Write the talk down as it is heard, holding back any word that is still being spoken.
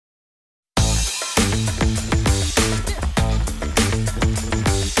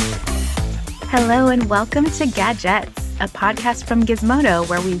Hello and welcome to Gadgets, a podcast from Gizmodo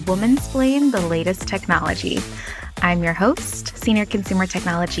where we woman-splain the latest technology. I'm your host, Senior Consumer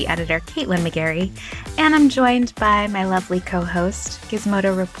Technology Editor Caitlin McGarry, and I'm joined by my lovely co-host,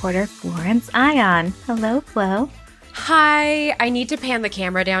 Gizmodo reporter Florence Ion. Hello, Flo. Hi, I need to pan the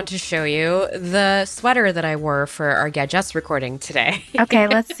camera down to show you the sweater that I wore for our Gadgets recording today. Okay,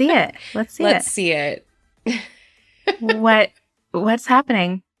 let's see it. Let's see it. What's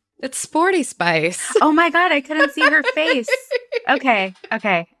happening? It's Sporty Spice. Oh my God, I couldn't see her face. Okay.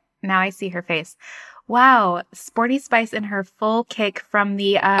 Now I see her face. Wow, Sporty Spice in her full kick from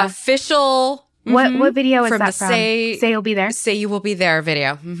the official. What video is from that the from? Say You'll Be There. Say You Will Be There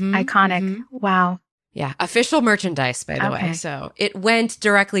video. Iconic. Wow. Yeah, official merchandise, by the way. So it went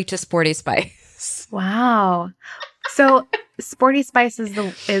directly to Sporty Spice. Wow. So Sporty Spice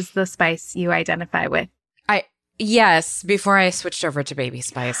is the spice you identify with. Yes, before I switched over to Baby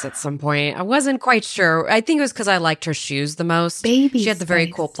Spice at some point. I wasn't quite sure. I think it was because I liked her shoes the most. She had the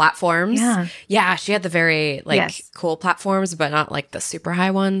very cool platforms. Yeah, she had the very cool platforms, but not like the super high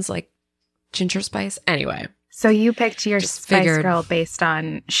ones like Ginger Spice. Anyway. So you picked your Spice Girl based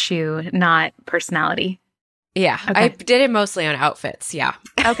on shoe, not personality. Yeah, okay. I did it mostly on outfits. Yeah.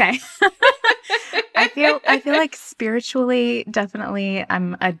 Okay. I feel like spiritually, definitely,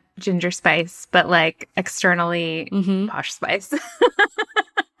 I'm a Ginger Spice, but like externally, Posh Spice.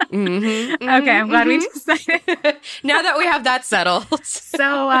 Okay, I'm glad we decided. Now that we have that settled.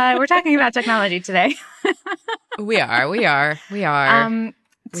 So we're talking about technology today. We are.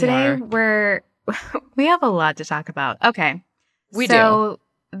 Today we have a lot to talk about. Okay. We do. So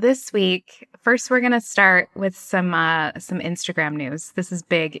this week, first we're going to start with some Instagram news. This is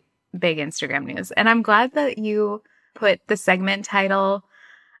big Instagram news. And I'm glad that you put the segment title.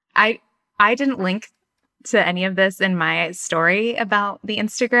 I didn't link to any of this in my story about the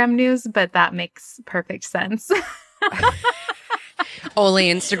Instagram news, but that makes perfect sense.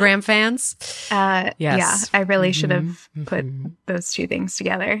 Only Instagram fans? Yes. Yeah, I really should have put those two things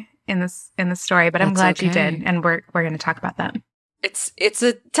together in the story, but I'm glad you did, and we're going to talk about that. It's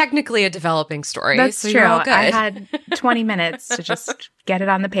technically a developing story. That's so true. You're all good. I had 20 minutes to just get it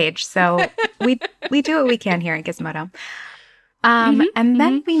on the page, so we do what we can here at Gizmodo. And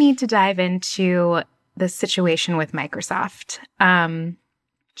then we need to dive into the situation with Microsoft.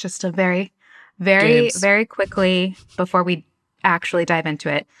 Just a very, very, very quickly before we actually dive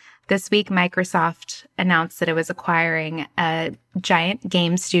into it. This week, Microsoft announced that it was acquiring a giant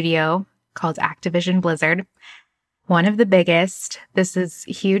game studio called Activision Blizzard. One of the biggest. This is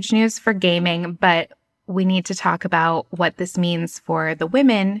huge news for gaming, but we need to talk about what this means for the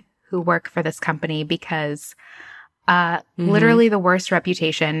women who work for this company because literally the worst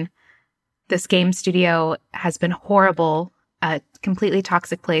reputation. This game studio has been horrible, a completely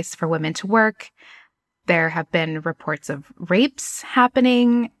toxic place for women to work. There have been reports of rapes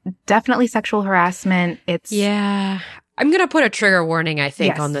happening, definitely sexual harassment. I'm going to put a trigger warning, I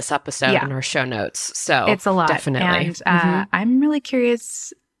think, on this episode in our show notes. So it's a lot. Definitely. And I'm really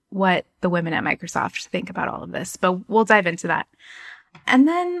curious what the women at Microsoft think about all of this, but we'll dive into that. And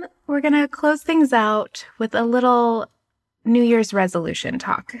then we're going to close things out with a little New Year's resolution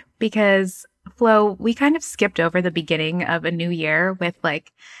talk because, Flo, we kind of skipped over the beginning of a new year with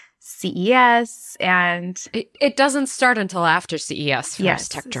like CES and it doesn't start until after CES for us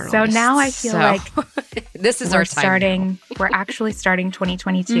tech journalists. So now I feel like this is our time. We're actually starting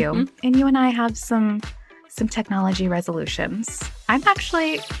 2022, and you and I have some technology resolutions. I'm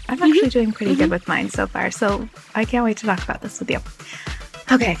actually doing pretty good with mine so far. So I can't wait to talk about this with you.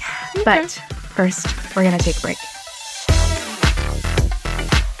 Okay. But first we're gonna take a break.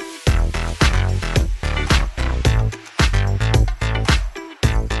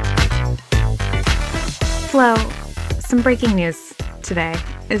 Flo, some breaking news today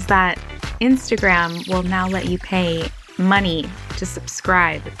is that Instagram will now let you pay money to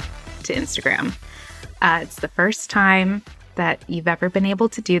subscribe to Instagram. It's the first time that you've ever been able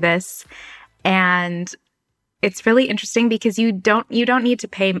to do this. And it's really interesting because you don't need to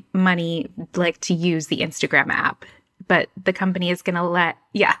pay money like to use the Instagram app. But the company is going to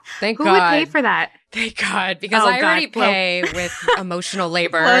Thank Who God. would pay for that? Thank God, because I already pay with emotional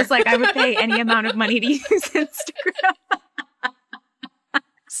labor. Well, it's like I would pay any amount of money to use Instagram.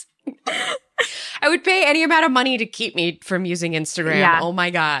 I would pay any amount of money to keep me from using Instagram. Yeah. Oh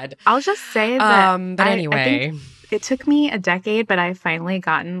my God. I'll just say that. But anyway. I think it took me a decade, but I've finally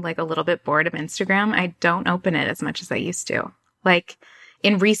gotten like a little bit bored of Instagram. I don't open it as much as I used to. Like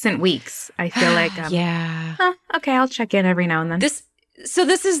in recent weeks, I feel like, yeah. Okay, I'll check in every now and then. So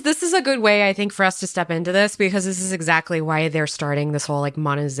this is a good way, I think, for us to step into this, because this is exactly why they're starting this whole like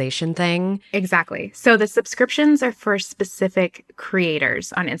monetization thing. Exactly. So the subscriptions are for specific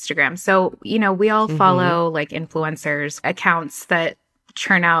creators on Instagram. So, we all follow like influencers, accounts that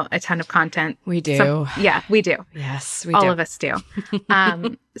churn out a ton of content. We do. Yeah, we do. Yes, we all do. of us do.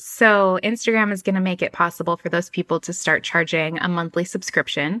 So Instagram is going to make it possible for those people to start charging a monthly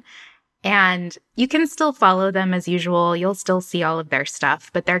subscription. And you can still follow them as usual. You'll still see all of their stuff,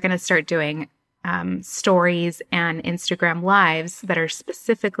 but they're going to start doing stories and Instagram lives that are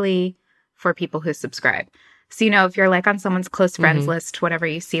specifically for people who subscribe. So, if you're like on someone's close friends list, whatever,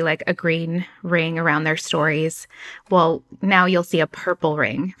 you see like a green ring around their stories. Well, now you'll see a purple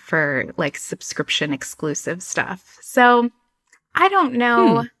ring for like subscription exclusive stuff. So I don't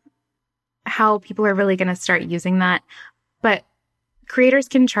know how people are really going to start using that, but creators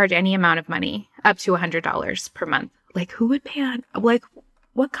can charge any amount of money, up to $100 per month. Like, who would pay on, like,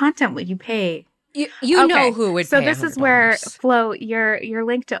 what content would you pay? You know who would pay So this is where, Flo, your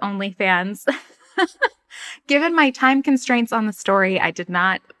link to OnlyFans. Given my time constraints on the story, I did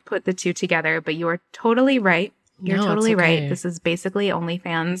not put the two together, but you are totally right. You're totally right. This is basically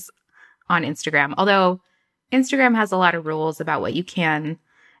OnlyFans on Instagram. Although Instagram has a lot of rules about what you can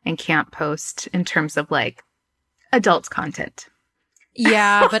and can't post in terms of like adult content.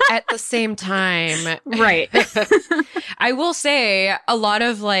 Yeah, but at the same time, right. I will say a lot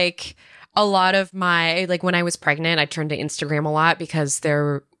of my, like when I was pregnant, I turned to Instagram a lot because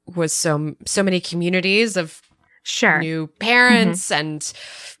there was so many communities of new parents and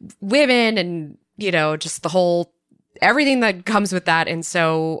women and, just the whole, everything that comes with that. And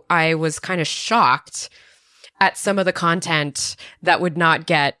so I was kind of shocked at some of the content that would not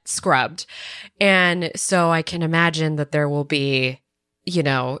get scrubbed. And so I can imagine that there will be, you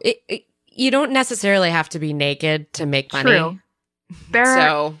don't necessarily have to be naked to make money. True.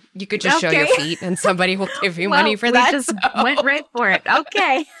 So you could just show your feet and somebody will give you money for that. We just went right for it.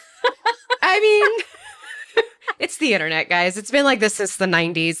 Okay. I mean, it's the internet, guys. It's been like this since the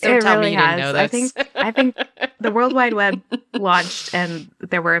 90s. Don't tell me you didn't know this. I think the World Wide Web launched and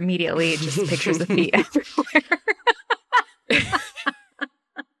there were immediately just pictures of feet everywhere.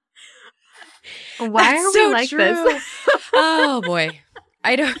 Why are we like this? Oh boy.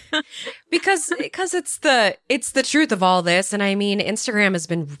 I don't, because it's the truth of all this. And I mean, Instagram has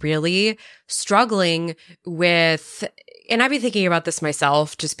been really struggling with, and I've been thinking about this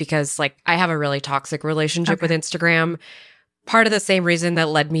myself just because like I have a really toxic relationship with Instagram. Part of the same reason that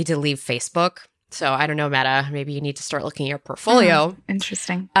led me to leave Facebook. So I don't know, Meta, maybe you need to start looking at your portfolio.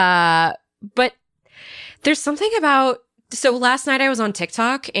 Interesting. But there's something about, so last night I was on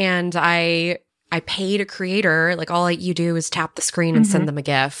TikTok and I paid a creator, like all you do is tap the screen and send them a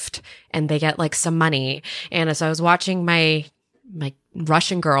gift and they get like some money. And as I was watching my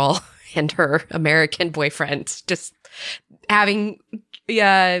Russian girl and her American boyfriend just having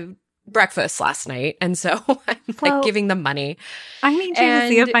breakfast last night. And so I'm like giving them money. I need you to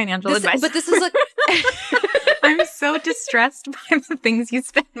see a financial advisor. But this is like, I'm so distressed by the things you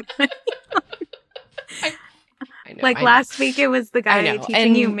spend money on. I know, like last week it was the guy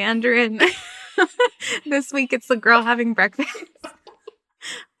teaching you Mandarin. This week it's the girl having breakfast.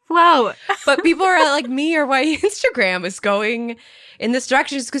 Flo. But people are like me or why Instagram is going in this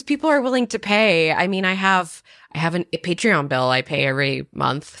direction is because people are willing to pay. I mean, I have a Patreon bill I pay every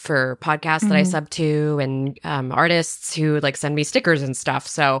month for podcasts that I sub to and artists who like send me stickers and stuff.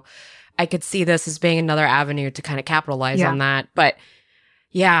 So I could see this as being another avenue to kind of capitalize on that. But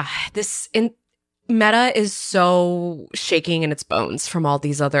yeah, Meta is so shaking in its bones from all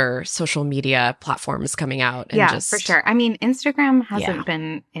these other social media platforms coming out. And for sure. I mean, Instagram hasn't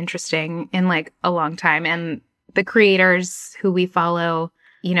been interesting in like a long time. And the creators who we follow,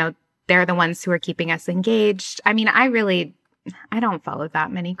 they're the ones who are keeping us engaged. I mean, I don't follow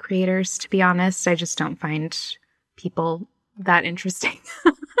that many creators, to be honest. I just don't find people that interesting.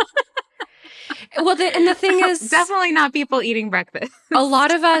 Well, the thing is... Definitely not people eating breakfast. A lot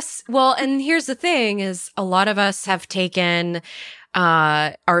of us... Well, and here's the thing is a lot of us have taken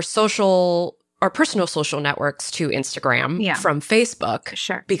our personal social networks to Instagram from Facebook.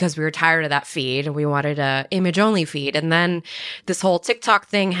 Sure. Because we were tired of that feed and we wanted a image-only feed. And then this whole TikTok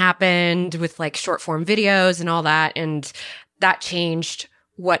thing happened with like short-form videos and all that. And that changed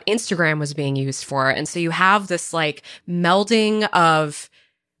what Instagram was being used for. And so you have this like melding of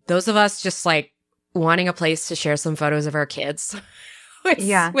those of us just like wanting a place to share some photos of our kids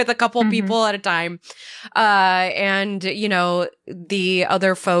with a couple people at a time. And, the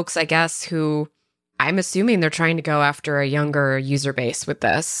other folks, I guess, who I'm assuming they're trying to go after a younger user base with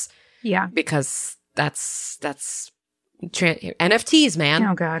this. Yeah. Because that's NFTs, man.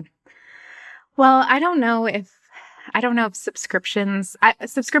 Oh God. Well, I don't know if subscriptions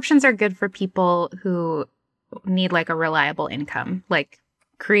are good for people who need like a reliable income. Like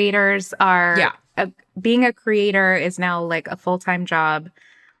creators are, being a creator is now like a full-time job.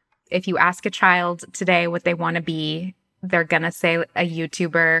 If you ask a child today what they want to be, they're going to say a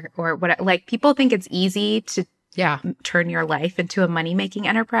YouTuber or what. Like people think it's easy to turn your life into a money-making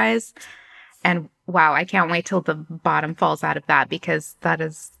enterprise. And wow, I can't wait till the bottom falls out of that, because that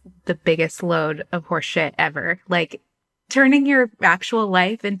is the biggest load of horse shit ever. Like turning your actual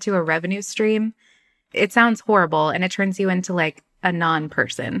life into a revenue stream, it sounds horrible, and it turns you into like a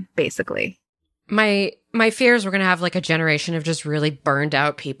non-person, basically. My fears we're going to have like a generation of just really burned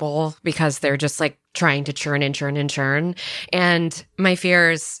out people because they're just like trying to churn and churn and churn. And my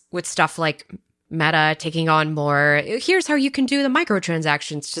fears with stuff like Meta taking on more, here's how you can do the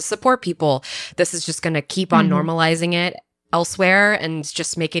microtransactions to support people. This is just going to keep on normalizing it elsewhere and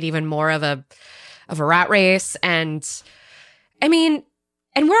just make it even more of a rat race. And I mean,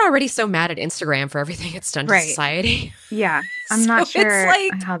 and we're already so mad at Instagram for everything it's done to society. Yeah. I'm not sure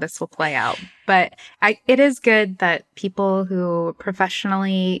how this will play out. But it is good that people who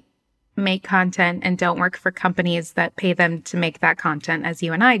professionally make content and don't work for companies that pay them to make that content, as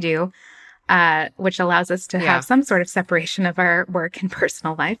you and I do, which allows us to have some sort of separation of our work and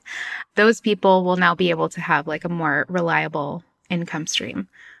personal life. Those people will now be able to have like a more reliable income stream,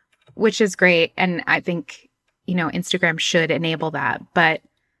 which is great. And I think, Instagram should enable that. But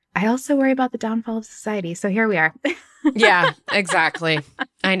I also worry about the downfall of society. So here we are. Yeah, exactly.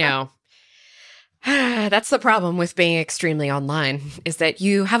 I know. That's the problem with being extremely online, is that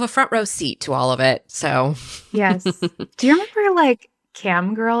you have a front row seat to all of it. So yes. Do you remember like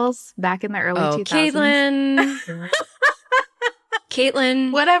cam girls back in the early 2000s?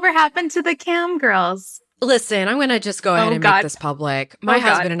 Caitlin. Whatever happened to the cam girls? Listen, I'm going to just go ahead and make this public. My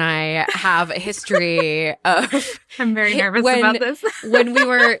husband and I have a history of... I'm very nervous about this. When we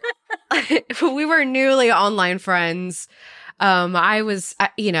were newly online friends,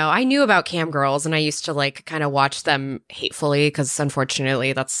 I knew about cam girls, and I used to like kind of watch them hatefully because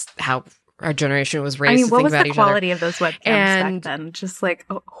unfortunately that's how our generation was raised. What was the quality of those webcams back then? Just like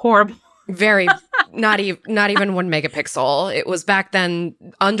horrible. Very, not even 1 megapixel. It was back then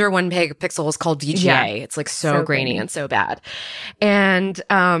under 1 megapixel was called VGA. Yeah. It's like so grainy and so bad. And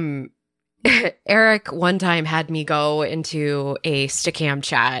Eric one time had me go into a Stickam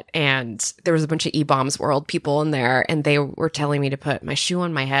chat, and there was a bunch of E-Bombs World people in there, and they were telling me to put my shoe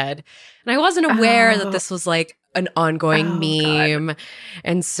on my head. And I wasn't aware that this was like an ongoing meme. God.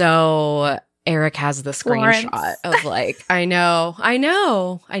 And so Eric has the screenshot of like, I know. I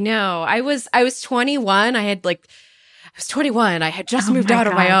was 21. I was 21. I had just moved out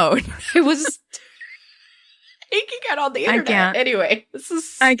on my own. I was taking it on the internet. I can't. Anyway,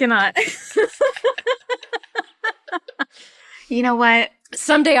 I cannot. You know what?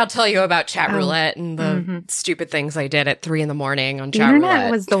 Someday I'll tell you about chat roulette and the stupid things I did at 3 a.m. on chat roulette. The internet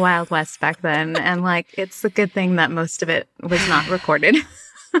was the Wild West back then. And like, it's a good thing that most of it was not recorded.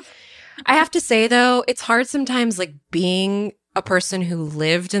 I have to say, though, it's hard sometimes, like, being a person who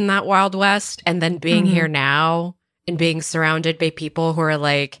lived in that Wild West and then being here now and being surrounded by people who are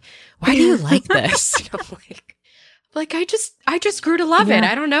like, why do you like this? Like, I just grew to love it.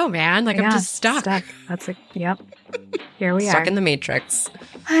 I don't know, man. Like, I'm just stuck. That's yep. Here we are. Stuck in the Matrix.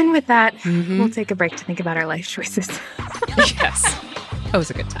 And with that, we'll take a break to think about our life choices. Yes. It was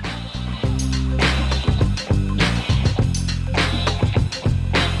a good time.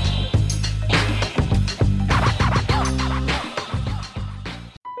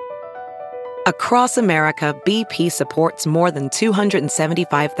 Across America, BP supports more than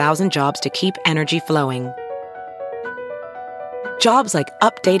 275,000 jobs to keep energy flowing. Jobs like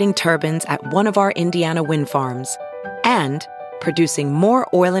updating turbines at one of our Indiana wind farms and producing more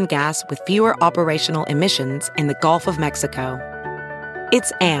oil and gas with fewer operational emissions in the Gulf of Mexico.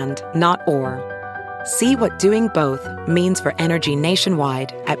 It's and, not or. See what doing both means for energy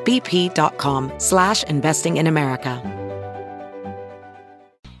nationwide at bp.com/investing in America.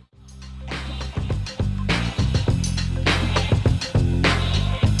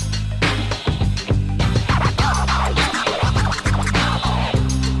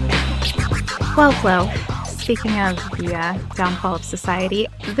 Well, Flo, speaking of the downfall of society,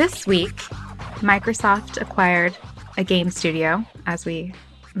 this week, Microsoft acquired a game studio, as we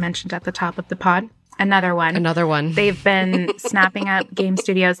mentioned at the top of the pod. Another one. They've been snapping up game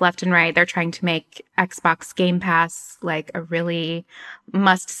studios left and right. They're trying to make Xbox Game Pass like a really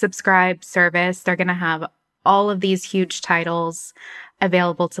must-subscribe service. They're going to have all of these huge titles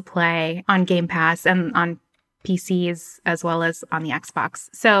available to play on Game Pass and on PCs as well as on the Xbox.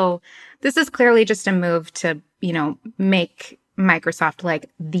 So this is clearly just a move to, make Microsoft like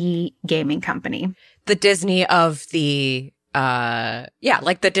the gaming company. The Disney of the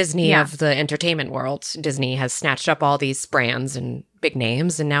like the Disney of the entertainment world. Disney has snatched up all these brands and big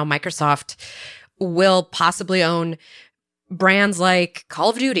names, and now Microsoft will possibly own brands like Call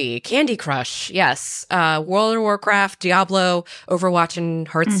of Duty, Candy Crush, yes, World of Warcraft, Diablo, Overwatch, and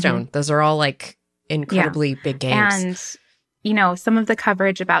Hearthstone. Those are all like incredibly big games. And, some of the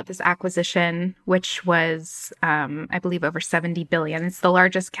coverage about this acquisition, which was, I believe, over $70 billion. It's the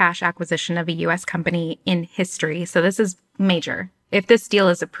largest cash acquisition of a U.S. company in history. So this is major. If this deal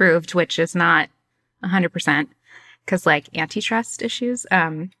is approved, which is not 100%, because antitrust issues,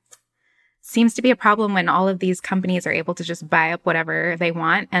 seems to be a problem when all of these companies are able to just buy up whatever they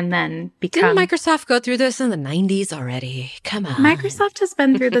want and then become... Didn't Microsoft go through this in the 90s already? Come on. Microsoft has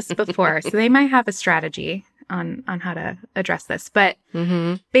been through this before, so they might have a strategy on how to address this. But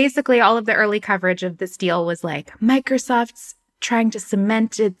basically, all of the early coverage of this deal was like, Microsoft's trying to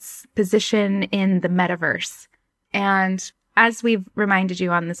cement its position in the metaverse. And as we've reminded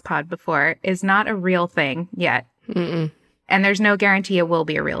you on this pod before, is not a real thing yet. And there's no guarantee it will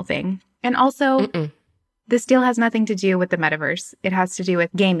be a real thing. And also, this deal has nothing to do with the metaverse. It has to do with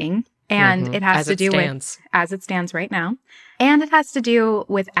gaming, and it has to do with, as it stands right now, and it has to do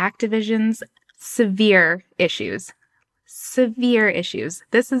with Activision's severe issues. Severe issues.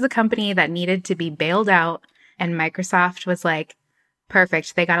 This is a company that needed to be bailed out, and Microsoft was like,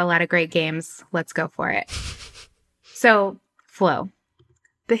 perfect, they got a lot of great games, let's go for it. So, Flo,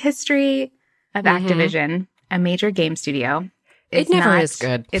 the history of Activision, a major game studio, it never is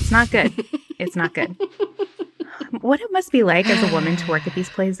good. It's not good. It's not good. What it must be like as a woman to work at these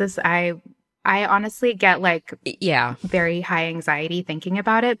places, I honestly get very high anxiety thinking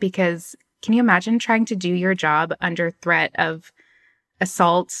about it, because can you imagine trying to do your job under threat of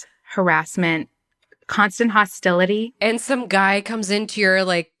assault, harassment, constant hostility? And some guy comes into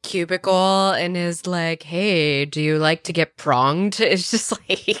your cubicle and is like, hey, do you like to get pronged? It's just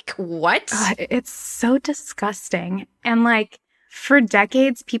like, what? It's so disgusting. And for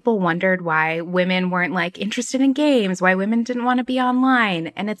decades, people wondered why women weren't interested in games, why women didn't want to be online.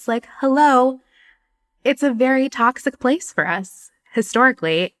 And it's like, hello, it's a very toxic place for us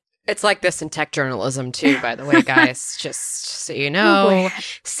historically. It's like this in tech journalism too, by the way, guys, just so you know.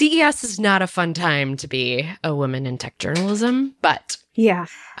 CES is not a fun time to be a woman in tech journalism, but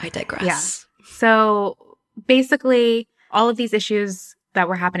I digress. Yeah. So basically, all of these issues that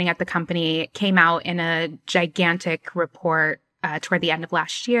were happening at the company came out in a gigantic report toward the end of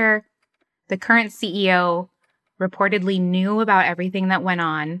last year. The current CEO reportedly knew about everything that went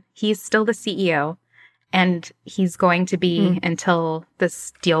on. He's still the CEO, and he's going to be until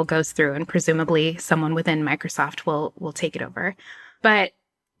this deal goes through, and presumably someone within Microsoft will take it over. But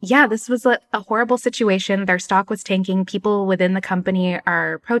yeah, this was a horrible situation. Their stock was tanking. People within the company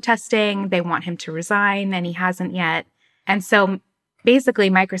are protesting. They want him to resign, and he hasn't yet. And so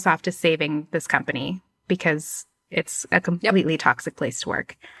basically, Microsoft is saving this company because it's a completely toxic place to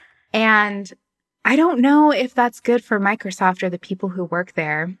work. And I don't know if that's good for Microsoft or the people who work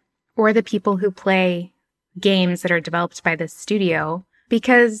there or the people who play games that are developed by this studio,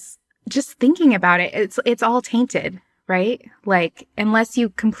 because just thinking about it, it's all tainted, right? Unless you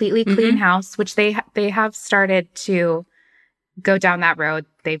completely clean house, which they have started to go down that road.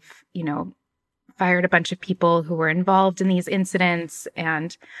 They've, fired a bunch of people who were involved in these incidents.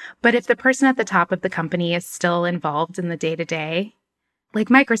 But if the person at the top of the company is still involved in the day-to-day,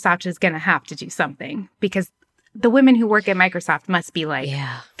 Microsoft is going to have to do something, because the women who work at Microsoft must be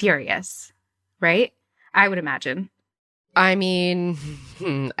furious, right? I would imagine. I mean,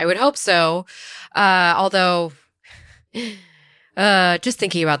 I would hope so. Although, just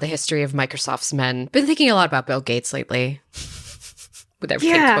thinking about the history of Microsoft's men, been thinking a lot about Bill Gates lately. With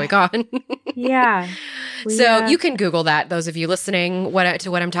everything going on. So you can Google that, those of you listening, what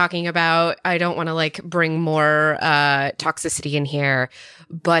I'm talking about. I don't want to bring more toxicity in here,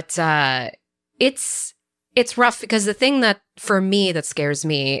 but it's rough, because the thing that for me that scares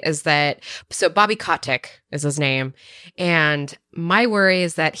me is that, so Bobby Kotick is his name, and my worry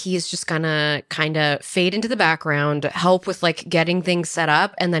is that he's just gonna kind of fade into the background, help with getting things set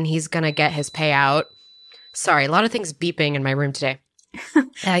up, and then he's gonna get his payout. Sorry, a lot of things beeping in my room today.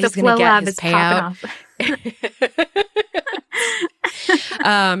 He's going to get his payout.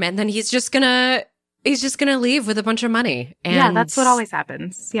 And then he's just going to leave with a bunch of money. And that's what always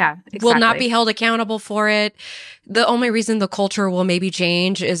happens. Yeah, exactly. Will not be held accountable for it. The only reason the culture will maybe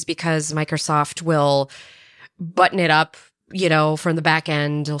change is because Microsoft will button it up, from the back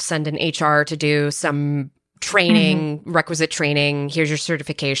end. They'll send an HR to do some training, requisite training. Here's your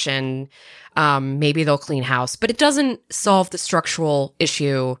certification. Maybe they'll clean house, but it doesn't solve the structural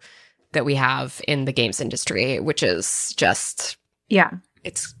issue that we have in the games industry, which is just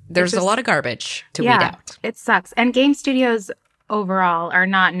there's a lot of garbage to weed out. It sucks. And game studios overall are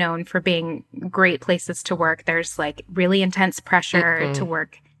not known for being great places to work. There's like really intense pressure to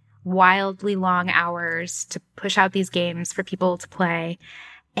work wildly long hours to push out these games for people to play.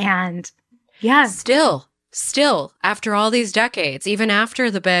 And still after all these decades, even after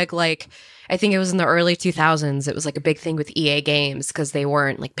the big, like, I think it was in the early 2000s, it was like a big thing with EA Games because they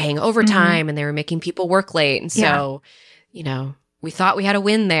weren't like paying overtime and they were making people work late. And so, you know, we thought we had a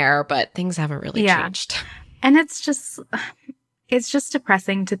win there, but things haven't really changed. And it's just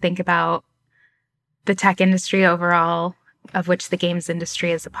depressing to think about the tech industry overall, of which the games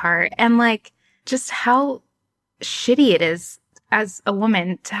industry is a part, and like just how shitty it is as a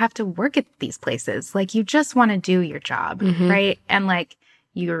woman to have to work at these places. Like, you just want to do your job, right? And like,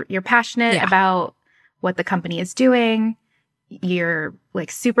 you're passionate about what the company is doing. You're like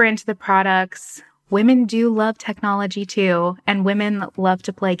super into the products. Women do love technology too, and women love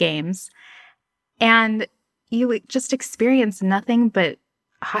to play games. And you just experience nothing but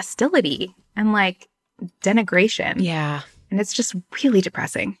hostility and like denigration. Yeah. And it's just really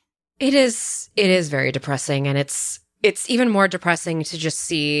depressing. It is very depressing, and it's even more depressing to just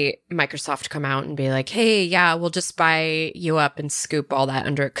see Microsoft come out and be like, "Hey, yeah, we'll just buy you up and scoop all that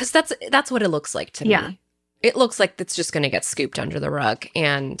under," because that's what it looks like to me. It looks like it's just going to get scooped under the rug,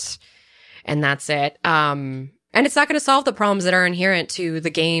 and that's it. And it's not going to solve the problems that are inherent to the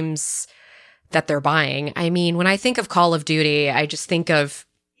games that they're buying. I mean, when I think of Call of Duty, I just think of,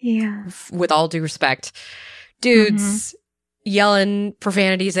 with all due respect, dudes yelling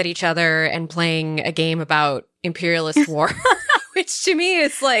profanities at each other and playing a game about imperialist war, which to me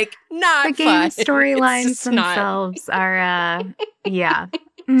is like not the game storylines themselves are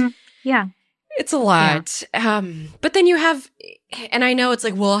it's a lot. But then you have, and I know it's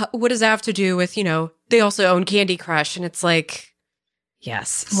like, well, what does that have to do with, you know, they also own Candy Crush, and it's like,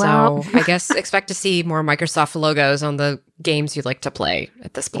 yes. Well, so I guess expect to see more Microsoft logos on the games you'd like to play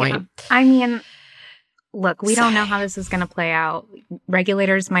at this point. I mean, look, we don't know how this is going to play out.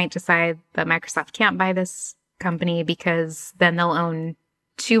 Regulators might decide that Microsoft can't buy this company because then they'll own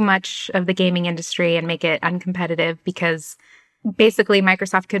too much of the gaming industry and make it uncompetitive, because basically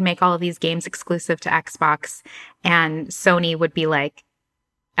Microsoft could make all of these games exclusive to Xbox and Sony would be like,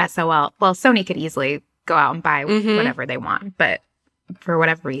 SOL. Well, Sony could easily go out and buy whatever they want, but for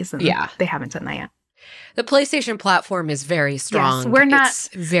whatever reason, they haven't done that yet. The PlayStation platform is very strong. Yes,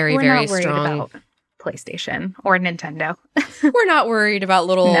 it's very, very strong. About PlayStation or Nintendo. We're not worried about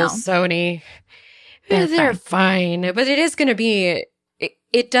little Sony. They're fine. But it is going to be,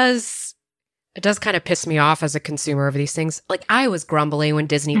 it does kind of piss me off as a consumer of these things. Like, I was grumbling when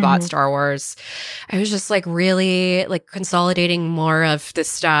Disney bought Star Wars. I was just like really like consolidating more of this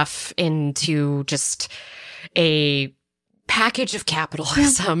stuff into just a package of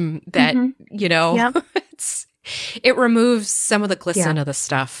capitalism that, you know, it removes some of the glisten of the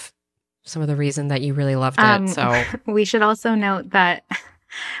stuff. Some of the reason that you really loved it. So we should also note that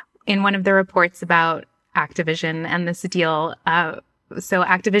in one of the reports about Activision and this deal, so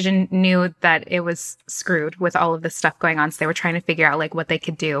Activision knew that it was screwed with all of this stuff going on. So they were trying to figure out like what they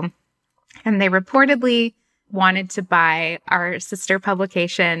could do. And they reportedly wanted to buy our sister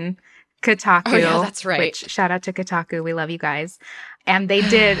publication, Kotaku. Oh, yeah, that's right. Which, shout out to Kotaku. We love you guys. And they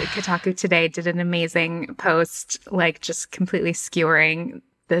did, Kotaku Today did an amazing post, like just completely skewering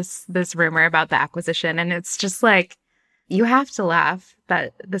this rumor about the acquisition. And it's just like, you have to laugh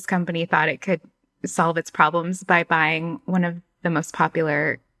that this company thought it could solve its problems by buying one of the most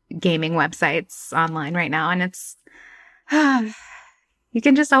popular gaming websites online right now. And it's, you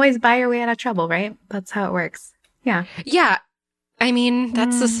can just always buy your way out of trouble, right? That's how it works. Yeah. Yeah. I mean,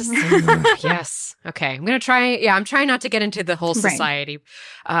 that's the system. Yes. Okay. I'm going to try. Yeah, I'm trying not to get into the whole society.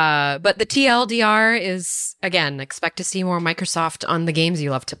 Right. But the TLDR is, again, expect to see more Microsoft on the games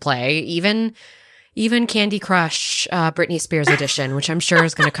you love to play. Even Candy Crush Britney Spears edition, which I'm sure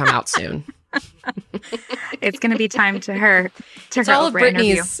is going to come out soon. It's going to be time to her it's all of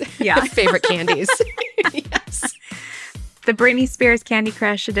Britney's favorite candies. Yes. The Britney Spears Candy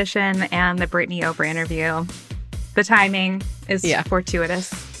Crush edition and the Britney Oprah interview. The timing is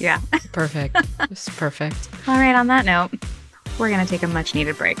fortuitous. Yeah. Perfect. It's perfect. All right. On that note, we're going to take a much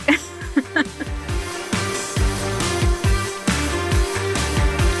needed break.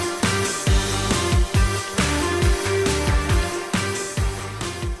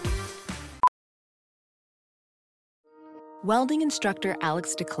 Welding instructor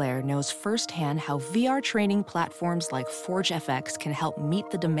Alex DeClaire knows firsthand how VR training platforms like ForgeFX can help meet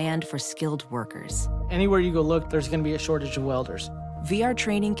the demand for skilled workers. Anywhere you go look, there's going to be a shortage of welders. VR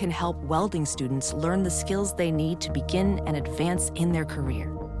training can help welding students learn the skills they need to begin and advance in their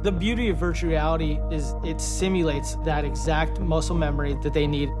career. The beauty of virtual reality is it simulates that exact muscle memory that they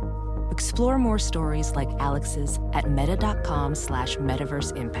need. Explore more stories like Alex's at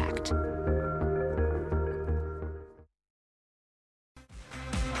meta.com/metaverseimpact.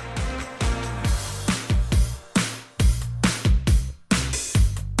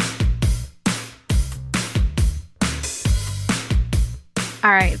 All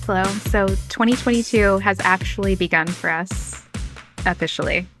right, Flo. So 2022 has actually begun for us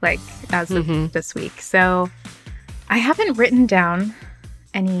officially, like as of this week. So I haven't written down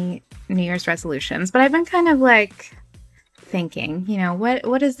any New Year's resolutions, but I've been kind of like thinking,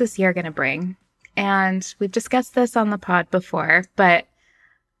 what is this year going to bring? And we've discussed this on the pod before, but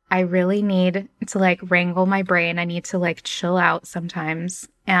I really need to like wrangle my brain. I need to like chill out sometimes.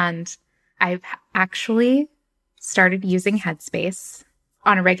 And I've actually started using Headspace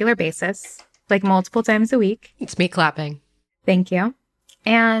on a regular basis, like multiple times a week. It's me clapping. Thank you.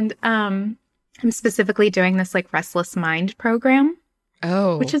 And I'm specifically doing this like restless mind program.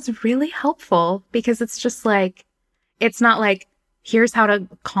 Oh. Which is really helpful because it's just like, it's not like, here's how to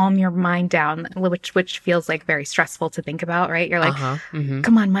calm your mind down, which feels like very stressful to think about, right? You're like,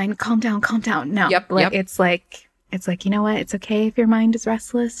 come on, mind, calm down. No. It's like, you know what? It's okay if your mind is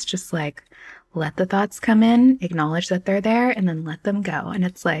restless. Just like, let the thoughts come in, acknowledge that they're there, and then let them go. And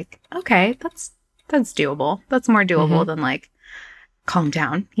it's like, okay, that's doable. That's more doable than like, calm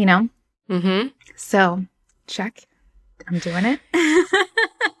down, So, check. I'm doing it.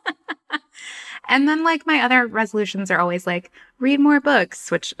 And then like my other resolutions are always like, read more books,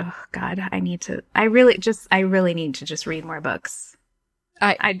 which, oh God, I really need to just read more books.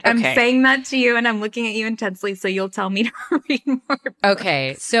 I'm saying that to you and I'm looking at you intensely, so you'll tell me to read more books.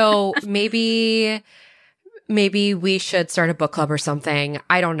 Okay, so maybe we should start a book club or something.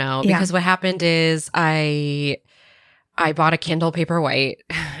 I don't know, because what happened is I bought a Kindle Paperwhite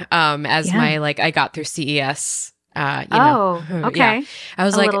as my I got through CES. Okay. Yeah. I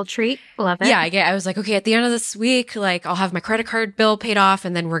was a little treat. Love it. Yeah, I was like, okay, at the end of this week, like I'll have my credit card bill paid off,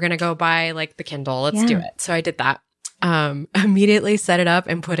 and then we're gonna go buy like the Kindle. Let's do it. So I did that. Immediately set it up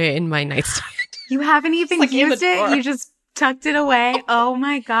and put it in my nightstand. You haven't even used it? You just tucked it away? Oh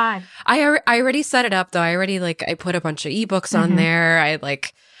my God. I already set it up though. I put a bunch of ebooks on there. I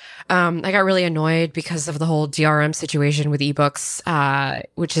got really annoyed because of the whole DRM situation with ebooks,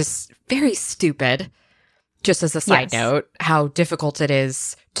 which is very stupid. Just as a side note, how difficult it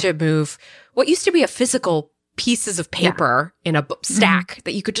is to move what used to be a physical pieces of paper in a stack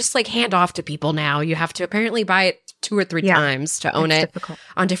that you could just like hand off to people. Now you have to apparently buy it 2 or 3 times to own it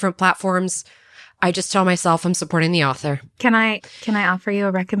on different platforms. I just tell myself I'm supporting the author. Can I offer you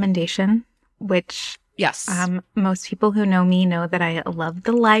a recommendation? Which most people who know me know that I love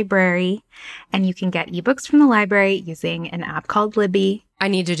the library, and you can get ebooks from the library using an app called Libby. I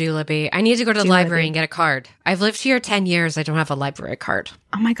need to do Libby. I need to go to the library and get a card. I've lived here 10 years. I don't have a library card.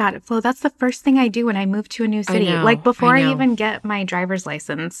 Oh my God, Flo, that's the first thing I do when I move to a new city. Like before I even get my driver's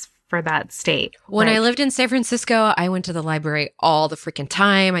license for that state. When I lived in San Francisco, I went to the library all the freaking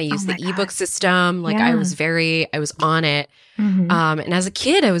time. I used the ebook system. Like I was on it. And as a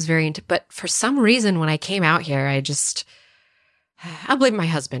kid, I was very into, but for some reason, when I came out here, I'll blame my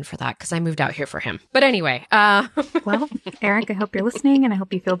husband for that because I moved out here for him. But anyway. Well, Eric, I hope you're listening and I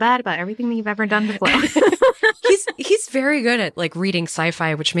hope you feel bad about everything that you've ever done to Flo. He's very good at like reading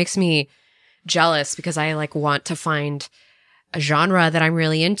sci-fi, which makes me jealous because I like want to find a genre that I'm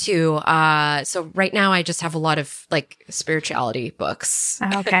really into. So right now I just have a lot of like spirituality books.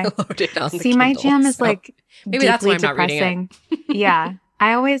 Okay. Loaded on See, my jam is like maybe that's why I'm not depressing. Reading it. Yeah.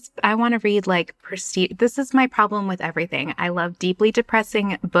 I want to read like prestige. This is my problem with everything. I love deeply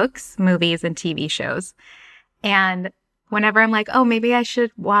depressing books, movies, and TV shows. And whenever I'm like, oh, maybe I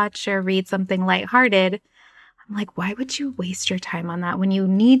should watch or read something lighthearted, I'm like, why would you waste your time on that when you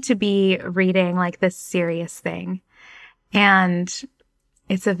need to be reading like this serious thing? And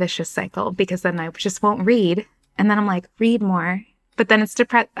it's a vicious cycle because then I just won't read. And then I'm like, read more. But then it's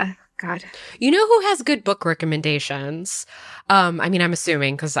God. You know who has good book recommendations? I mean, I'm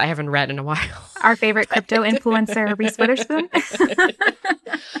assuming because I haven't read in a while. Our favorite crypto influencer, Reese Witherspoon?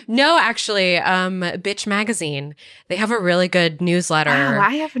 No, actually, Bitch Magazine. They have a really good newsletter. Wow,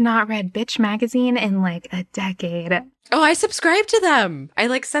 I have not read Bitch Magazine in like a decade. Oh, I subscribe to them. I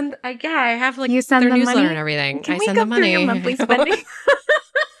like send. I have like you send their them newsletter money? and everything. Can I we send go them money. Through your monthly spending?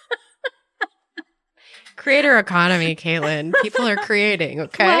 Creator economy, Caitlin. People are creating,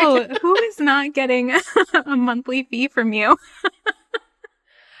 okay? Whoa, who is not getting a monthly fee from you?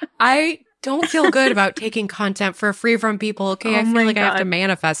 I don't feel good about taking content for free from people, okay? I feel like I have to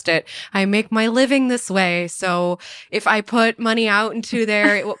manifest it. I make my living this way. So if I put money out into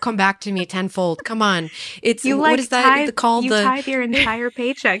there, it will come back to me tenfold. Come on. It's, what is that called? You tithe your entire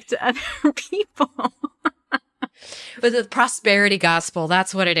paycheck to other people. But the prosperity gospel,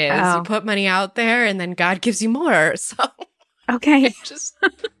 that's what it is. Oh. You put money out there and then God gives you more. So okay.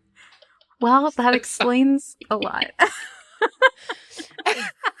 Well, that explains a lot.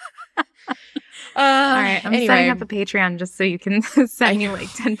 All right, I'm setting up a Patreon just so you can send me like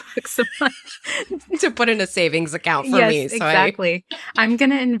 $10 a month to put in a savings account for me. So exactly. I'm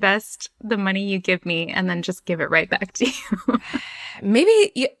gonna invest the money you give me and then just give it right back to you.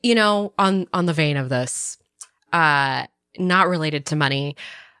 Maybe you know, on the vein of this, not related to money,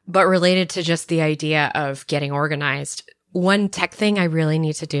 but related to just the idea of getting organized. One tech thing I really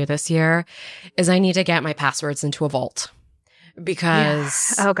need to do this year is I need to get my passwords into a vault.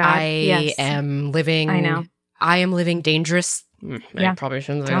 Because I am living. I know. I am living dangerous. I probably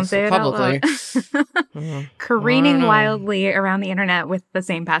shouldn't Don't say it publicly. Careening wildly around the internet with the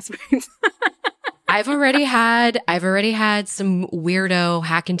same passwords. I've already had some weirdo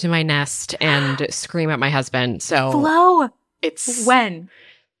hack into my Nest and scream at my husband. So Flo, it's when?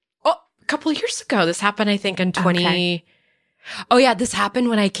 Oh, a couple of years ago. This happened, I think, in 20. Okay. Oh yeah, this happened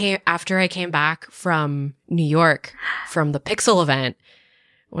when after I came back from New York from the Pixel event.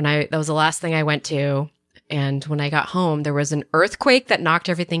 That was the last thing I went to. And when I got home, there was an earthquake that knocked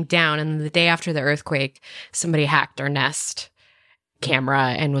everything down. And the day after the earthquake, somebody hacked our Nest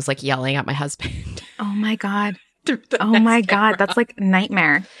camera and was like yelling at my husband. Oh my God. Oh my God. That's like a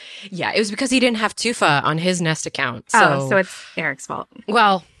nightmare. Yeah, it was because he didn't have Tufa on his Nest account. So it's Eric's fault.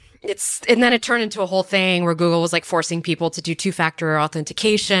 Well, and then it turned into a whole thing where Google was like forcing people to do two-factor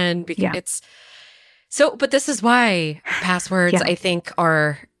authentication. Because but this is why passwords, I think,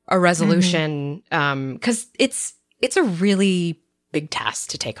 are a resolution. Because it's a really big task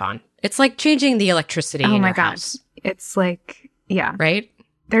to take on. It's like changing the electricity in your house. It's like, right?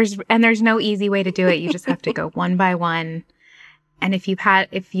 There's no easy way to do it. You just have to go one by one. And if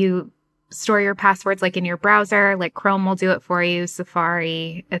you store your passwords like in your browser, like Chrome will do it for you,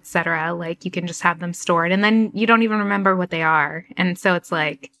 Safari, etc. Like you can just have them stored and then you don't even remember what they are. And so it's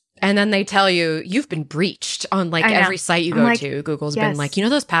like, and then they tell you you've been breached on like every site you go to. Google's been like,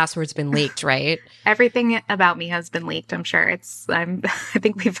 those passwords been leaked, right? Everything about me has been leaked. I'm sure I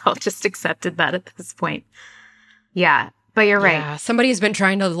think we've all just accepted that at this point. Yeah. But you're right. Yeah, somebody's been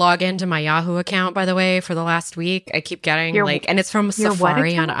trying to log into my Yahoo account, by the way, for the last week. I keep getting and it's from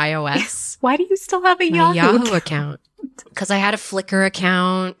Safari on iOS. Why do you still have a Yahoo account? Because I had a Flickr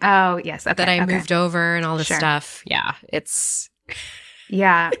account. Oh, yes. Okay, that I moved over and all this stuff. Yeah,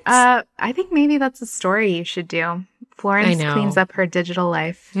 Yeah. I think maybe that's a story you should do. Florence cleans up her digital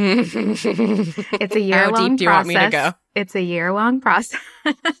life. It's a year-long process. How deep do you want me to go? It's a year-long process.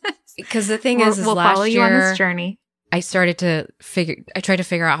 Because the thing is we'll last follow you on this journey. I tried to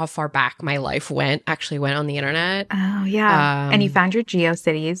figure out how far back my life actually went on the internet. Oh, yeah. And you found your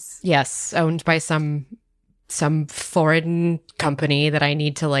GeoCities. Yes, owned by some foreign company that I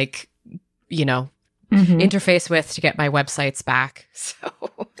need to interface with to get my websites back. So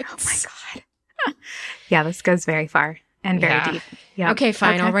oh my God. Yeah, this goes very far and very deep. Yeah. Okay,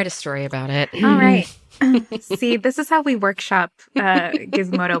 fine. I'll write a story about it. All right. See, this is how we workshop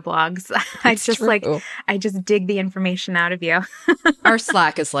Gizmodo blogs. I just dig the information out of you. Our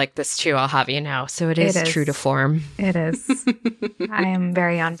Slack is like this too, I'll have you know. So it is true to form. It is. I am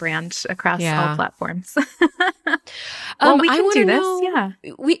very on brand across all platforms. Well, we can do this. Yeah.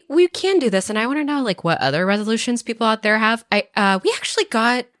 We can do this. And I want to know like what other resolutions people out there have. We actually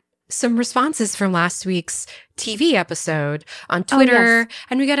got some responses from last week's TV episode on Twitter,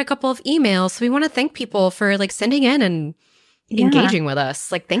 and we got a couple of emails. So we want to thank people for like sending in and engaging with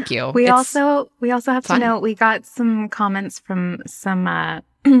us. Like, thank you. We also have to note we got some comments from some of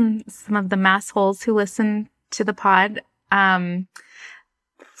the massholes who listen to the pod.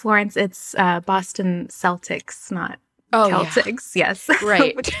 Florence, it's Boston Celtics, not Celtics. Yeah. Yes,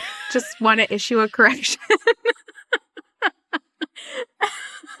 right. Just want to issue a correction.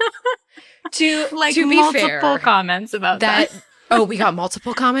 To be multiple fair, comments about that. Oh, we got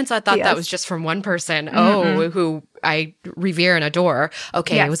multiple comments? I thought that was just from one person. Oh, who I revere and adore.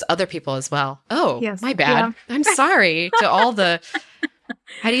 Okay, it was other people as well. Oh, my bad. Yeah. I'm sorry to all the,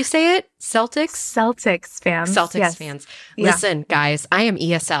 how do you say it? Celtics fans. Celtics fans. Listen, guys, I am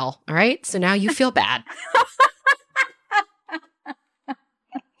ESL, all right? So now you feel bad.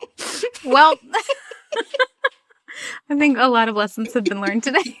 Well... I think a lot of lessons have been learned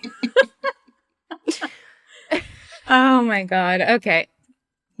today. Oh my God. Okay.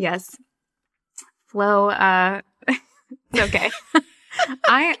 Yes. Flo, it's okay.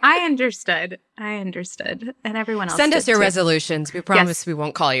 I understood. And everyone else Send us your too. resolutions. We promise we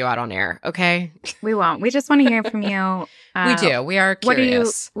won't call you out on air, okay? We won't. We just want to hear from you. We do. We are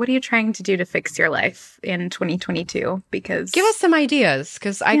curious. What are you trying to do to fix your life in 2022? Because give us some ideas,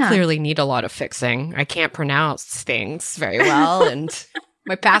 because I clearly need a lot of fixing. I can't pronounce things very well, and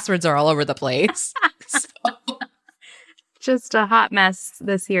my passwords are all over the place. So. Just a hot mess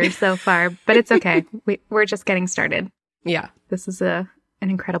this year so far, but it's okay. We're just getting started. Yeah. This is an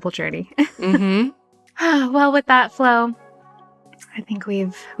incredible journey. Mm-hmm. Well, with that, Flo, I think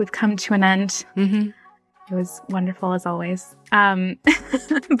we've come to an end. Mm-hmm. It was wonderful as always.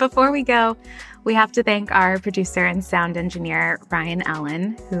 Before we go, we have to thank our producer and sound engineer, Ryan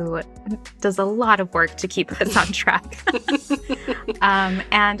Allen, who does a lot of work to keep us on track.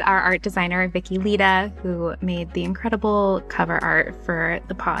 And our art designer, Vicky Lita, who made the incredible cover art for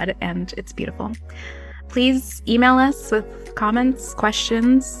the pod, and it's beautiful. Please email us with comments,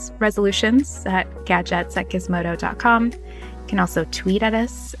 questions, resolutions at gadgets@gizmodo.com. You can also tweet at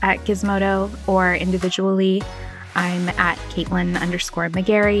us at Gizmodo or individually. I'm at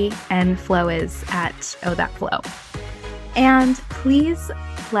Caitlin_McGarry and Flo is at OhThatFlo. And please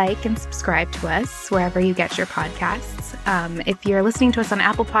like and subscribe to us wherever you get your podcasts. If you're listening to us on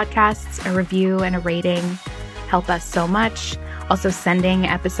Apple Podcasts, a review and a rating help us so much. Also sending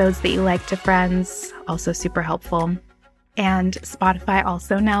episodes that you like to friends, also super helpful. And Spotify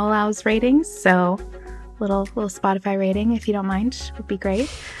also now allows ratings, so little Spotify rating, if you don't mind, would be great.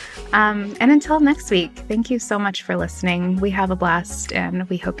 And until next week, thank you so much for listening. We have a blast, and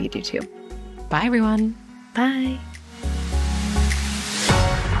we hope you do too. Bye, everyone. Bye.